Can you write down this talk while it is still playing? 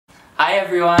Hi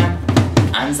everyone,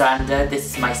 I'm Zander. This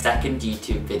is my second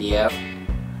YouTube video,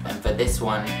 and for this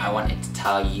one I wanted to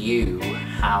tell you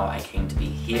how I came to be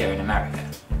here in America.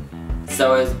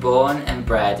 So I was born and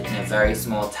bred in a very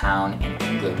small town in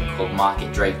England called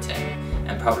Market Drayton,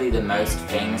 and probably the most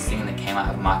famous thing that came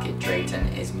out of Market Drayton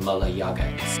is Muller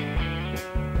yogurts.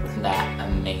 They're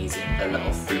amazing, the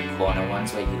little fruit corner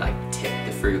ones where you like tip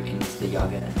the fruit into the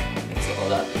yogurt and mix it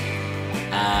all up.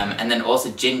 And then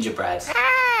also gingerbread.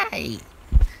 I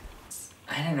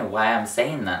don't know why I'm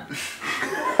saying that.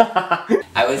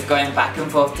 I was going back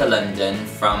and forth to London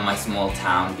from my small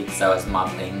town because I was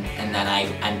modelling, and then I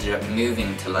ended up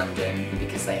moving to London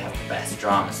because they have the best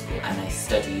drama school, and I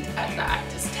studied at the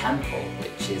Actors Temple,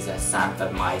 which is a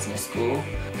Sanford Meisner school.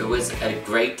 It was a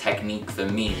great technique for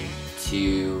me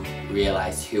to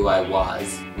realise who I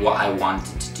was, what I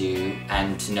wanted to do,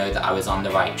 and to know that I was on the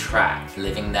right track.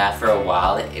 Living there for a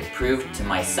while, it proved to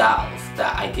myself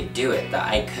that I could do it, that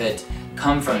I could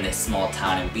come from this small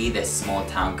town and be this small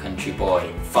town country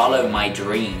boy, follow my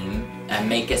dream and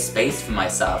make a space for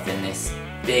myself in this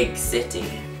big city.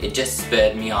 It just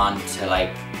spurred me on to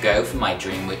like go for my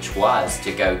dream, which was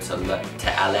to go to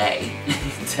LA,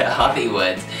 to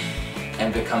Hollywood,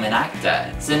 and become an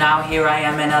actor. So now here I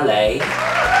am in LA.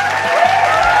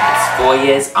 It's 4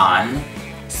 years on.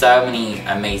 So many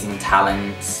amazing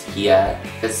talents here.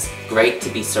 It's great to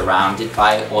be surrounded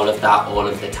by all of that all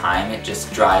of the time. It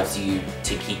just drives you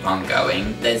to keep on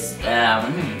going. There's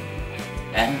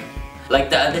like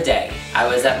the other day, I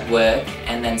was at work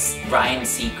and then Ryan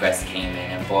Seacrest came in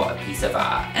and bought a piece of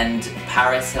art, and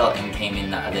Paris Hilton came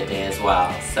in the other day as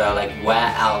well. So like,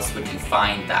 where else would you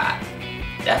find that?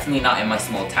 Definitely not in my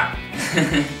small town.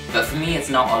 But for me, it's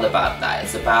not all about that.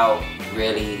 It's about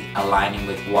really aligning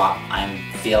with what I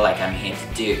feel like I'm here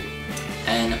to do.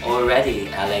 And already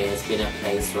LA has been a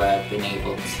place where I've been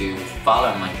able to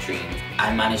follow my dreams.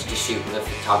 I managed to shoot with a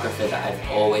photographer that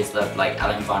I've always loved, like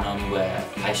Ellen Von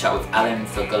Unwerth. I shot with Ellen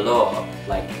for Galore,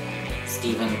 like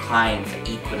Stephen Klein for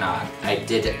Equinox. I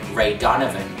did Ray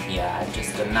Donovan, yeah, I've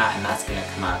just done that, and that's gonna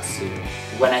come out soon.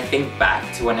 When I think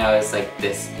back to when I was like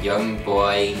this young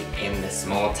boy in the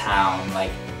small town,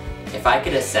 like if I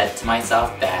could have said to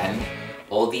myself then,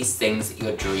 all these things that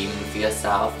you're dreaming for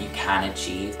yourself, you can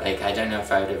achieve, like I don't know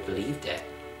if I would have believed it.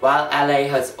 While LA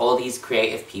has all these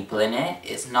creative people in it,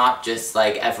 it's not just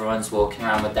like everyone's walking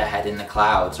around with their head in the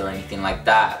clouds or anything like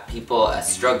that. People are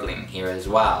struggling here as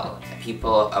well.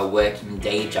 People are working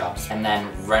day jobs and then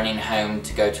running home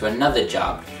to go to another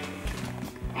job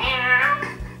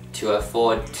to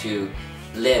afford to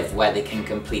live where they can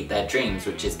complete their dreams,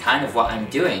 which is kind of what I'm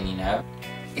doing, you know?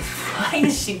 Why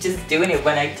is she just doing it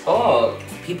when I talk?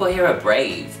 People here are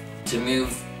brave to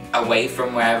move away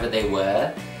from wherever they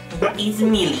were. It's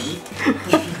Millie.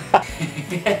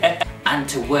 And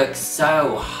to work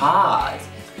so hard.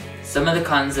 Some of the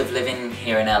cons of living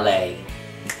here in LA.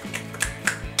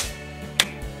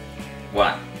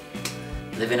 1.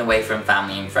 Living away from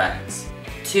family and friends.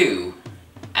 2.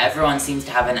 Everyone seems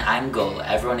to have an angle.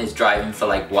 Everyone is driving for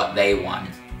like what they want.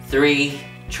 3.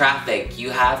 Traffic. You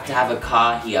have to have a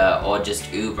car here or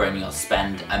just Uber and you'll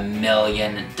spend $1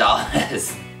 million.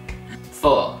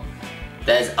 4.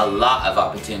 There's a lot of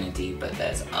opportunity, but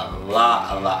there's a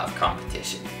lot of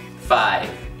competition. 5.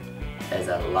 There's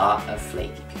a lot of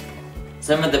flaky people.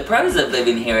 Some of the pros of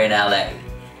living here in LA.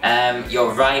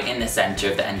 You're right in the center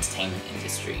of the entertainment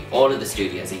industry. All of the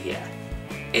studios are here.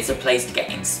 It's a place to get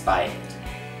inspired.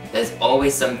 There's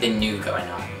always something new going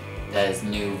on. There's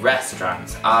new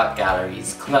restaurants, art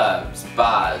galleries, clubs,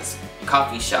 bars,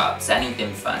 coffee shops,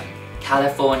 anything fun.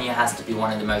 California has to be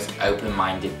one of the most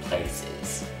open-minded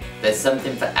places. There's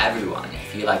something for everyone.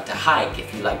 If you like to hike,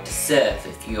 if you like to surf,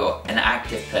 if you're an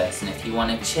active person, if you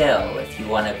want to chill, if you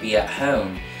want to be at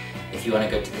home, if you want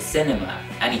to go to the cinema,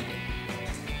 anything.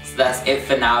 So that's it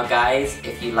for now, guys.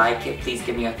 If you like it, please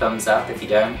give me a thumbs up. If you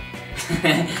don't,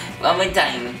 one more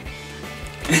time.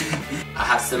 I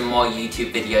have some more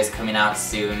YouTube videos coming out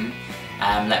soon.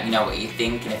 Let me know what you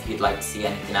think, and if you'd like to see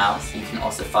anything else. You can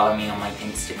also follow me on my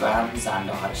Instagram,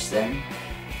 Zander Hodgson,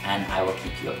 and I will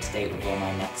keep you up to date with all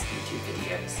my next YouTube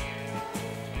videos.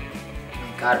 Oh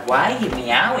my god, why are you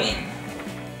meowing?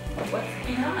 What's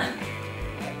going on?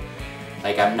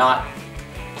 Like, I'm not...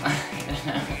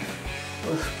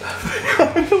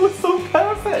 That was so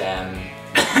perfect!